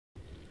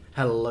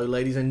Hello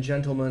ladies and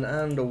gentlemen,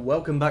 and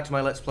welcome back to my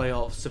Let's Play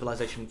of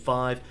Civilization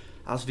 5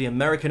 as the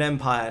American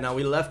Empire. Now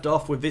we left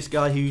off with this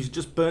guy who's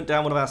just burnt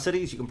down one of our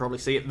cities, you can probably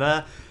see it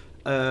there.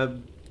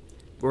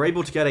 We're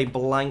able to get a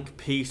blank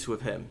peace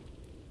with him.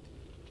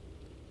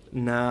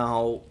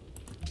 Now,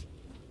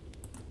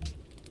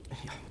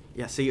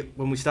 yeah, see,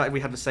 when we started we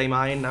had the same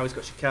iron, now he's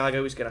got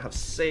Chicago, he's going to have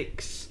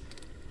 6.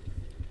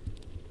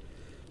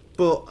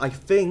 But I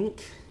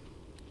think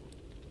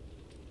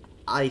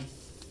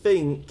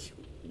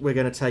we're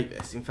going to take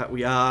this. In fact,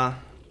 we are.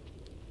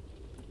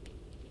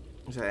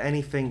 Is there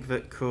anything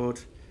that could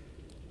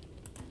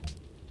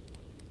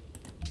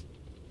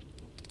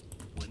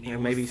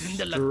maybe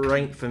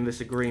strengthen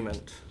this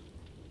agreement?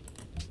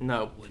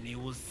 No.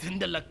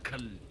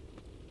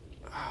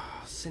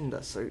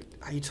 Cinder, so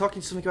are you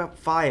talking something about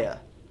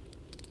fire?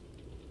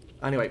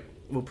 Anyway,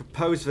 we'll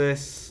propose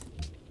this.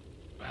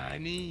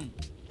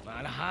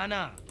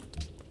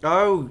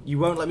 Oh, you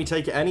won't let me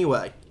take it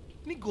anyway.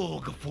 I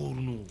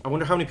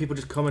wonder how many people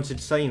just commented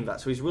saying that.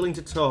 So he's willing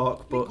to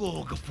talk, but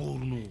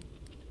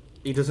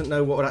he doesn't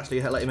know what would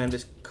actually let him end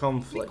this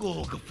conflict.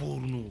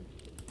 I'm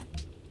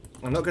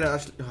not going to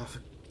actually... Oh,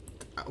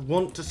 I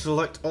want to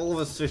select all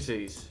the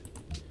cities.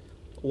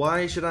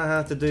 Why should I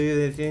have to do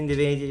this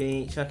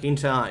individually each fucking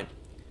time?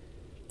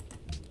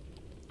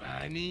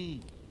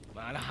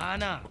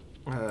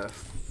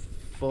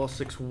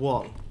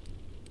 461.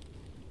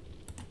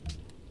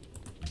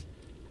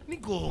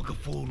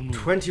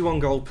 21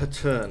 gold per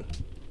turn.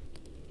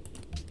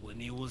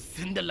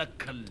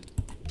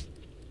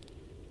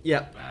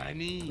 Yeah.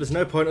 There's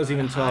no point us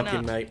even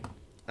talking, mate.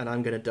 And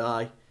I'm gonna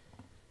die.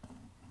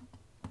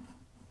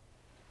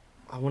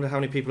 I wonder how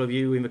many people of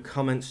you in the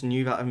comments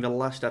knew that in the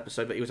last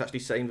episode that he was actually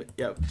saying that,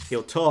 yo,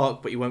 he'll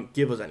talk, but he won't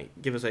give us a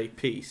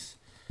piece.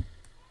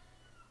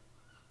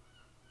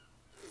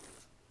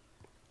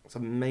 It's a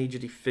major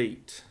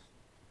defeat.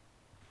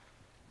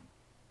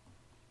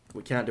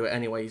 We can't do it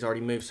anyway, he's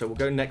already moved, so we'll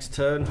go next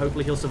turn.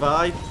 Hopefully he'll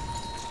survive.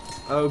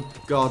 Oh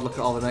god, look at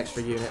all them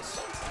extra units.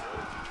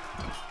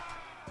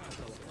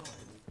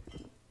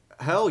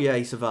 Hell yeah,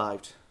 he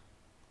survived.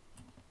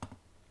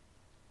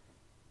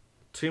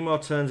 2 more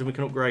turns and we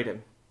can upgrade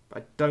him.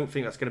 I don't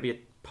think that's going to be a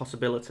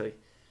possibility.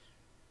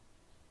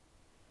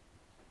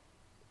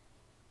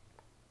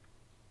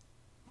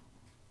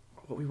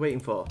 What are we waiting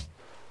for?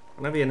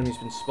 I know the enemy's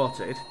been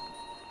spotted.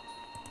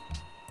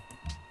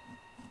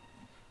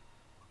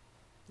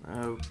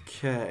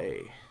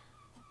 Okay.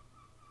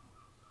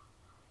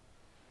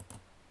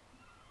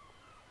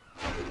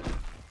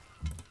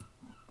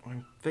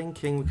 I'm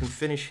thinking we can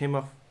finish him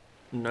off.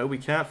 No, we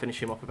can't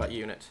finish him off with that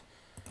unit.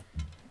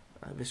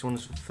 This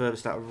one's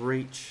furthest out of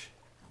reach.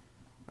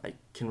 I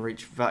can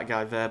reach that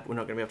guy there, but we're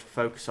not going to be able to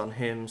focus on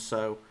him,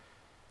 so...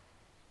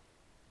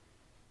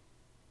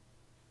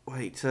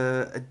 Wait,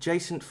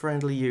 adjacent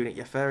friendly unit.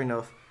 Yeah, fair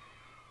enough.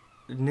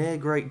 Near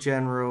Great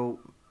General,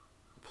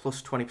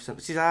 plus 20%.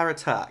 This is our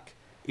attack.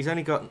 He's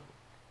only got...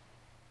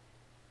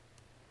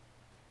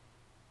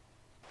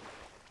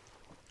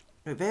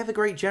 Wait, they have a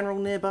Great General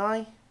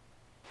nearby?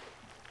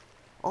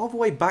 All the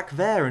way back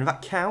there, and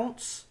that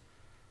counts?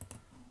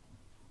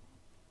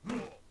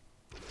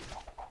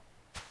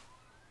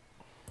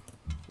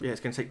 Yeah,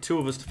 it's going to take 2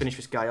 of us to finish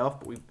this guy off,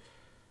 but we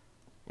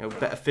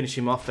better finish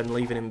him off than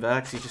leaving him there,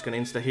 because he's just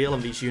going to insta-heal,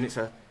 and these units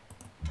are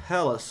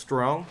hella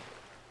strong.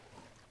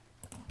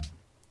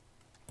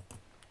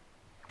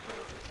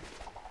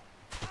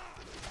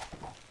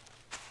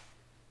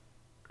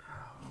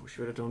 Wish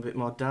we would have done a bit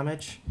more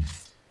damage.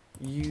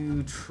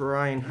 You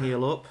try and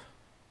heal up.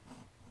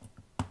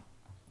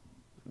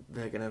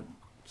 They're going to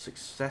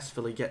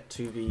successfully get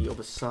to the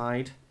other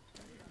side.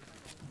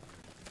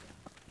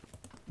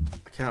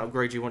 I can't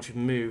upgrade you once you've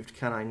moved,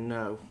 can I?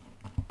 No.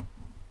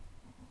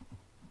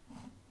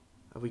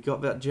 Have we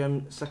got that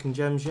second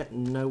gems yet?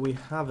 No, we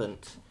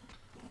haven't.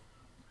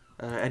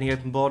 Any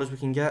open borders we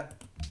can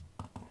get?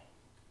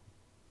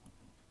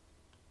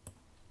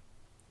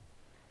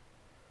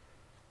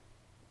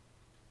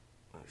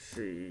 Let's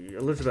see,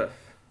 Elizabeth.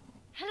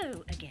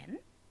 Hello again.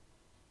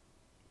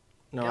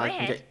 No, Go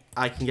ahead.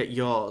 I can get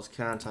yours,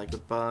 can't I?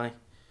 Goodbye.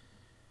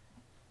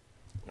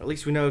 At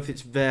least we know if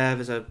it's there.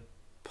 There's a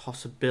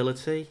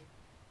possibility.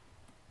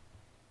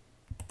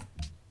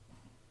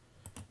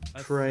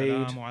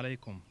 Trade.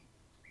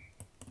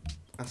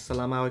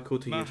 Assalamu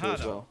alaikum to you too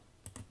as well.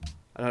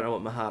 I don't know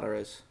what Mahara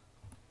is.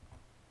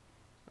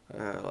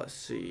 Let's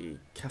see.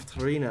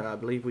 Katerina, I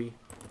believe we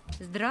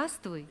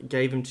Здравствуй.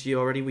 gave him to you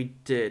already. We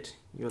did.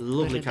 You're a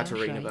lovely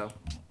Katerina, though.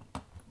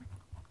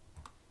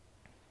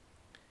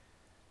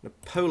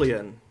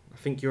 Napoleon. I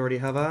think you already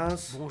have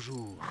ours.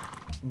 Bonjour.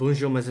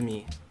 Bonjour, mes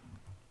amis.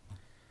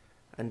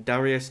 And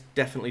Darius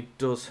definitely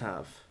does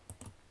have.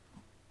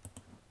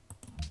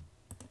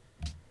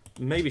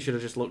 Maybe should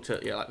have just looked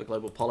at, like the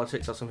global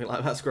politics or something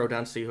like that. Scroll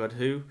down to see who had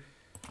who.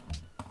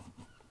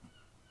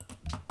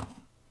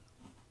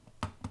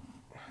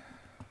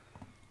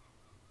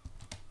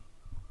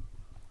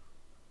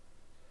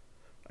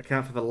 I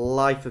can't for the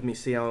life of me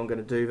see how I'm going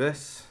to do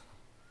this.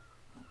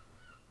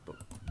 But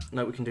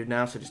No, we can do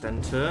now, so just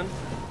end turn.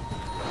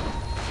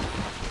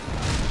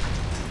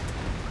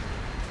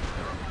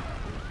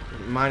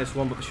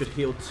 -1, but they should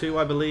heal 2,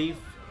 I believe.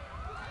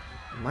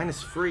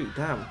 -3,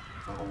 damn.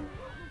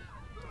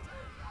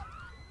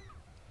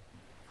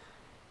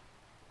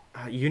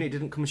 Unit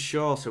didn't come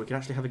ashore, so we can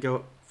actually have a go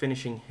at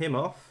finishing him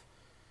off.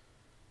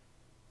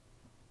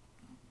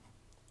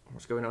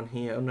 What's going on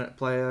here? Unnet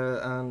player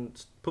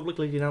and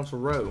publicly denounce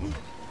Rome.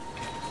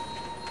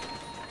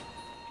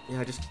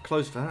 Yeah, just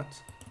close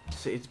that.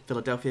 City of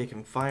Philadelphia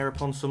can fire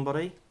upon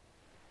somebody.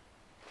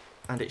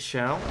 And it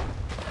shall.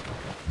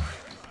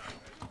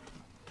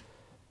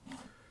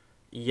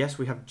 Yes,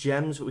 we have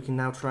gems that we can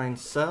now try and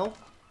sell.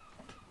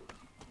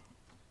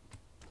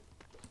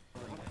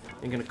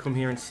 I'm going to come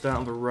here and start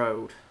on the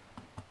road.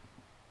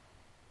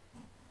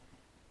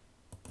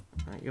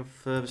 Right, you're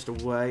furthest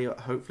away.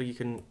 Hopefully you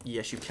can...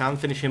 Yes, you can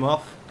finish him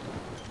off.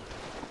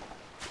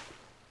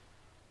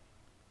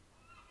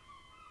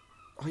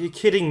 Are you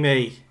kidding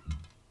me?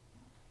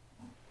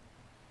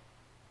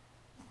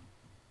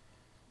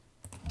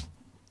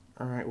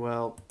 Alright,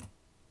 well...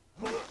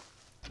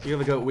 You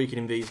have a go at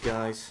weakening these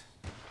guys.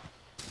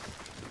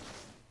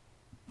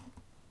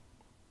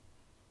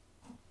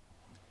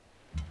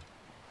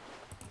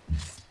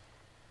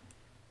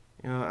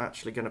 You're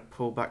actually going to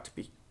pull back to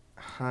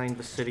behind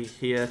the city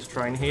here to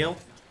try and heal.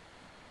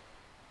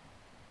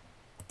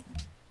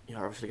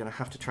 You're obviously going to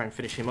have to try and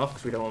finish him off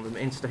because we don't want them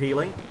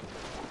insta-healing.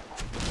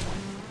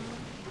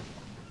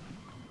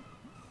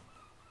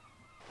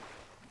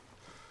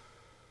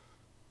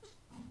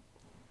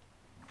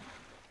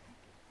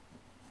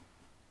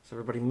 So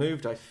everybody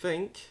moved, I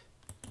think.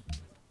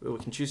 Well, we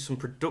can choose some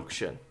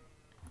production.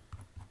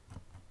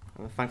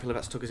 And thankfully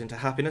that's took us into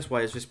happiness,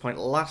 whereas this point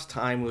last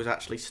time we was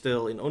actually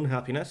still in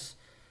unhappiness.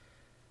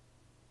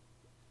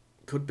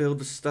 Could build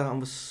the start on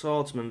the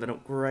swordsman, then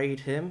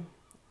upgrade him.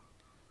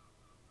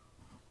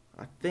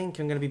 I think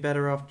I'm going to be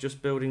better off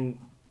just building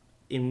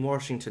in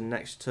Washington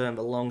next turn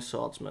the long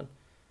swordsman.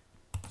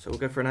 So we'll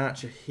go for an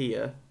archer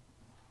here.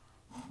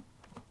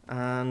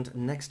 And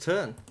next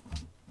turn.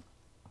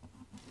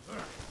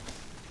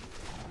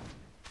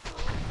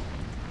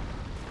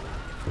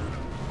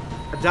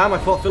 Damn, I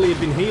thought Philly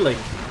had been healing.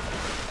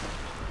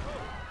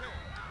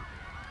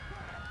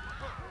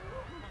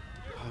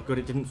 Oh, good,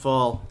 it didn't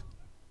fall.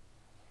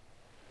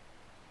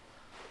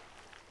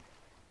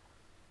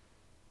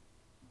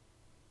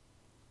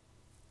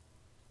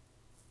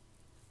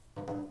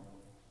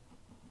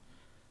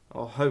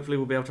 Oh, hopefully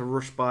we'll be able to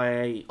rush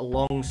by a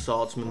long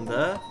swordsman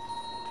there.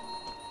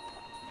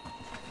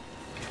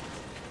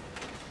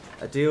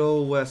 A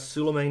deal where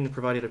Suleiman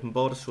provided open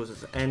borders was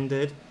has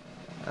ended.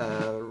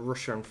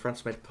 Russia and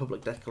France made a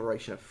public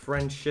declaration of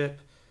friendship.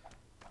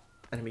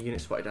 Enemy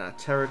units spotted in our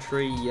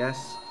territory,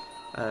 yes.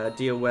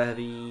 Deal where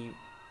the...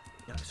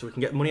 So we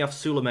can get money off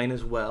Suleiman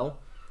as well.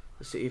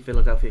 The city of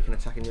Philadelphia can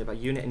attack a nearby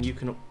unit and you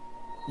can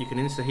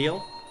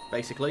insta-heal,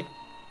 basically.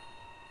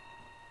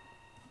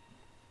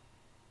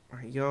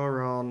 Right,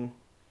 you're on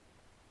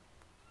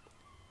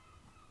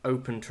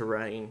open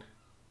terrain.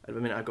 At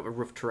the minute I've got the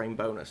rough terrain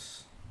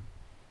bonus.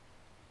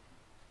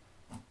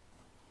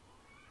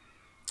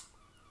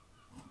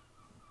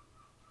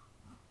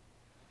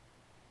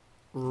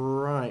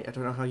 Right, I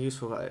don't know how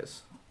useful that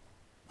is.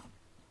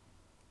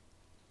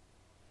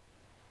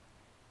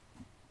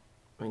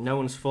 I mean, no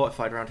one's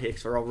fortified around here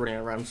because they're all running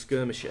around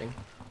skirmishing.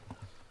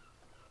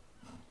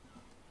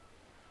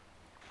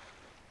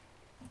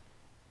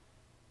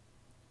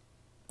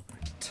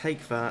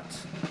 Take that.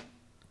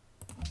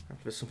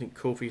 If there's something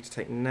cool for you to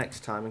take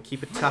next time and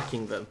keep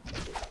attacking them.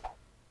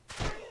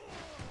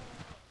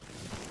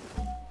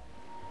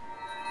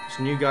 This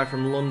new guy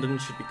from London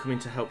should be coming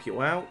to help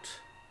you out.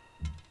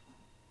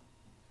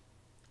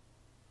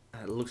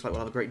 It looks like we'll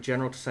have a great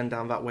general to send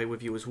down that way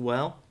with you as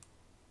well.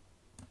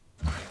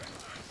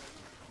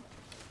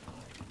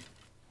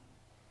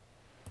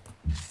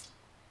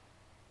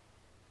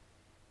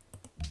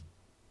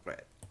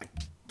 Right, I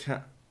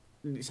can't...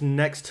 It's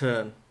next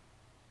turn.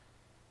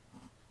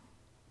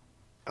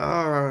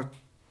 Our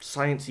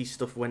sciencey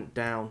stuff went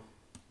down.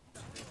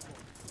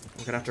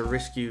 I'm gonna have to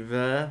risk you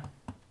there.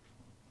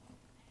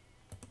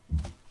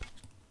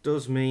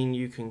 Does mean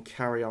you can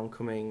carry on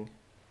coming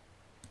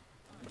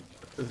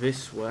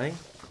this way.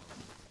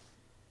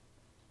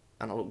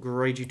 And I'll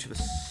upgrade you to the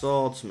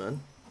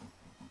swordsman.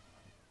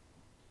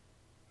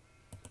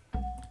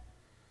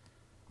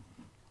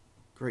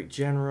 Great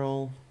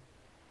general.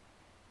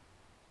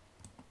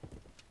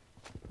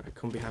 I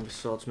come behind the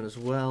swordsman as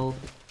well.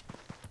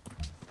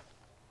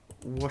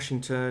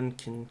 Washington,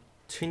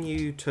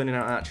 continue turning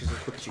out archers as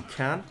quick as you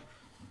can.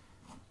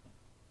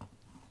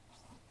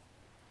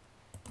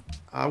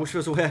 I wish there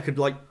was a way I could,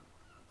 like,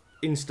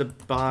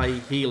 insta-buy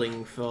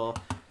healing for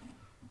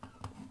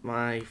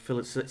my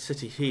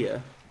city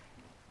here.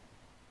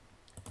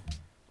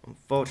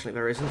 Unfortunately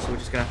there isn't, so we're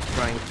just going to have to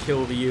try and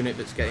kill the unit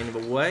that's getting in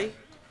the way.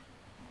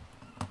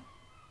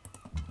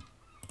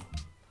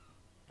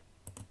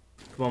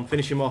 Come on,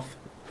 finish him off.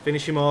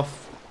 Finish him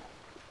off.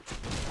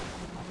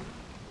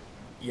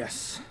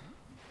 Yes.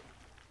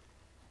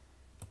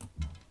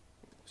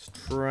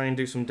 Let's try and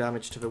do some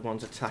damage to the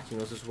ones attacking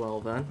us as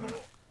well then.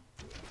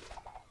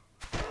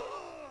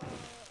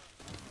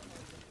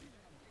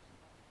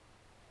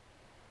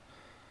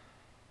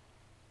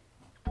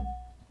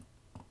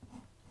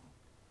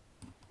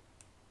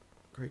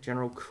 Great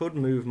General could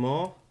move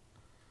more,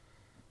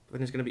 but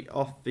then he's going to be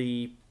off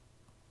the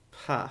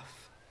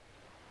path.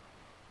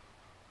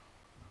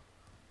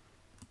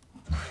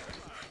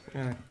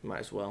 Yeah,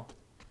 might as well.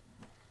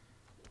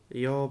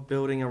 You're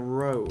building a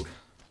road.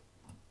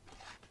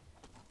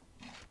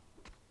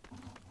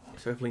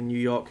 So hopefully New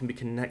York can be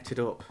connected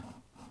up.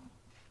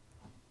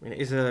 I mean, it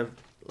is a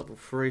level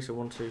 3, so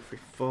 1, 2, 3,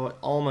 4.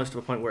 Almost to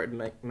a point where it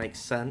makes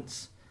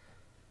sense.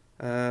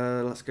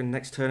 Let's go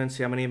next turn and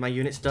see how many of my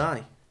units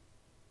die.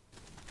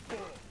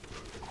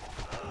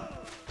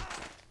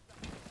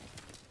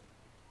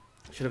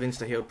 Should have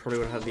insta-healed, probably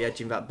would have had the edge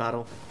in that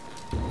battle.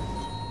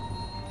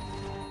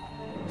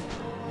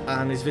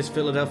 And is this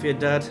Philadelphia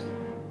dead?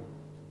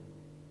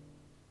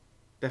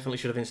 Definitely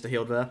should have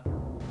insta-healed there.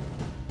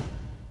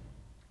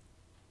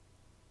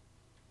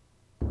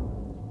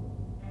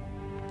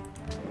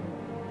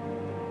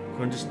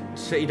 Come on, just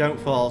city don't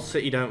fall,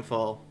 city don't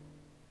fall.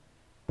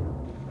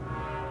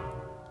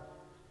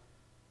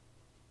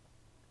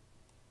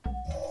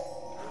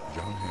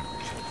 John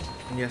Henry.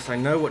 Yes, I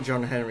know what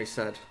John Henry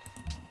said.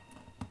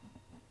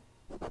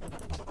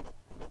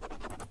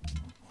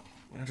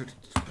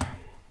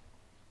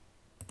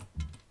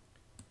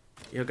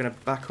 You're going to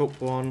back up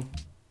one.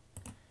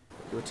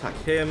 You attack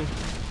him.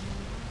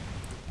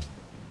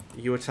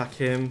 You attack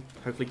him.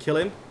 Hopefully kill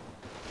him.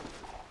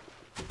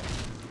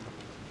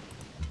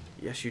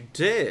 Yes, you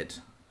did.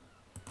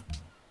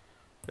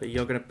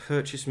 You're going to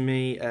purchase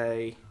me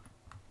a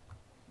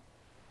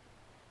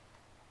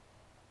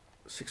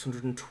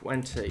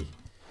 620.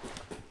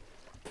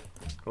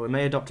 Or we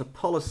may adopt a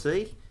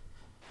policy.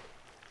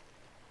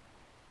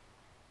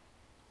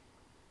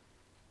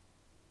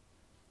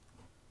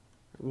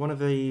 One of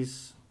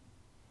these.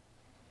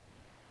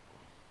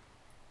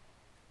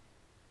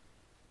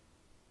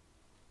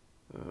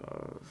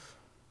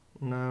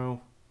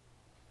 No.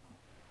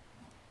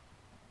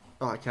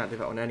 Oh, I can't do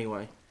that one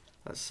anyway.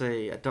 Let's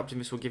see. Adopting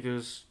this will give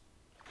us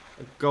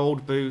a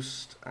gold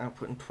boost,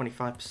 output in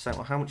 25%.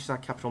 Well, how much is our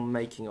capital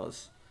making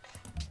us?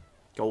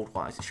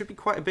 Gold-wise. It should be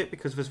quite a bit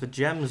because there's the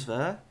gems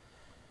there.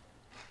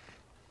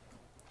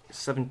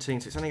 17,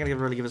 so it's only going to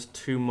really give us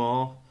 2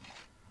 more.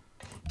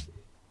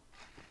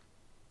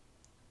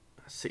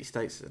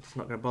 City-states, it's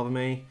not going to bother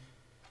me.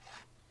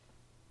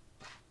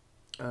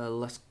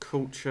 Less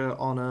culture,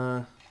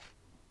 honour.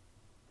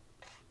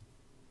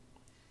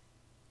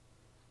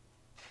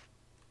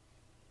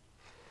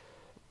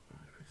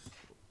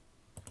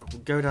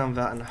 We'll go down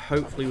that and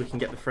hopefully we can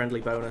get the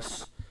friendly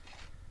bonus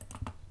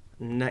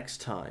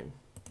next time.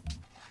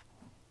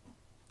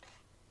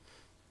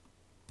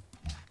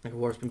 A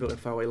war has been built in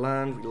faraway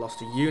land. We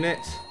lost a unit.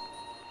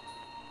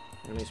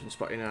 Enemies have been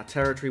spotted in our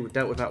territory. We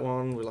dealt with that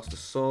one. We lost a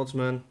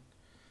swordsman.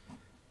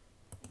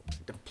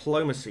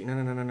 Diplomacy. No,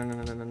 no, no, no, no,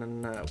 no, no, no,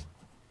 no.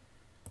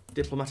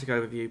 Diplomatic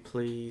overview,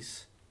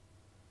 please.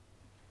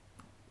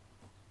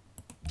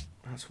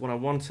 That's what I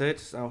wanted.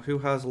 So, who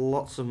has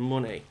lots of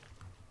money?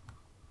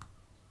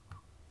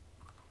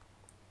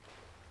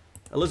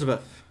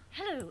 Elizabeth.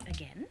 Hello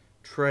again.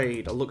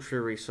 Trade, a luxury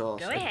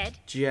resource. Go ahead.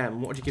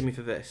 Gem. What would you give me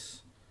for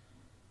this?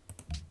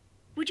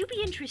 Would you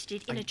be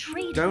interested in a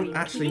trade? Don't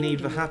actually need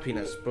the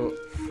happiness, but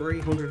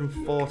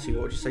 340.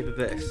 What would you say for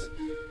this?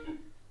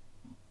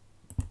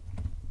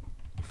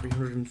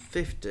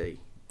 350.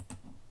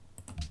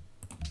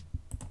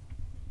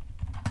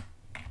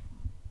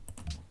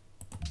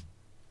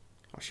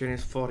 Australian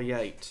is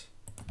 48.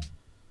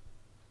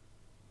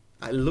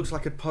 It looks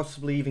like I could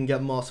possibly even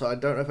get more, so I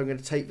don't know if I'm going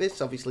to take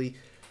this. Obviously,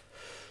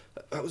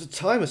 that was a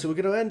timer, so we're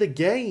going to end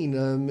again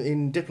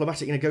in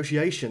diplomatic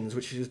negotiations,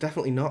 which is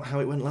definitely not how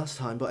it went last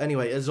time. But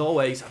anyway, as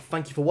always,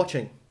 thank you for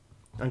watching,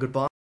 and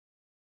goodbye.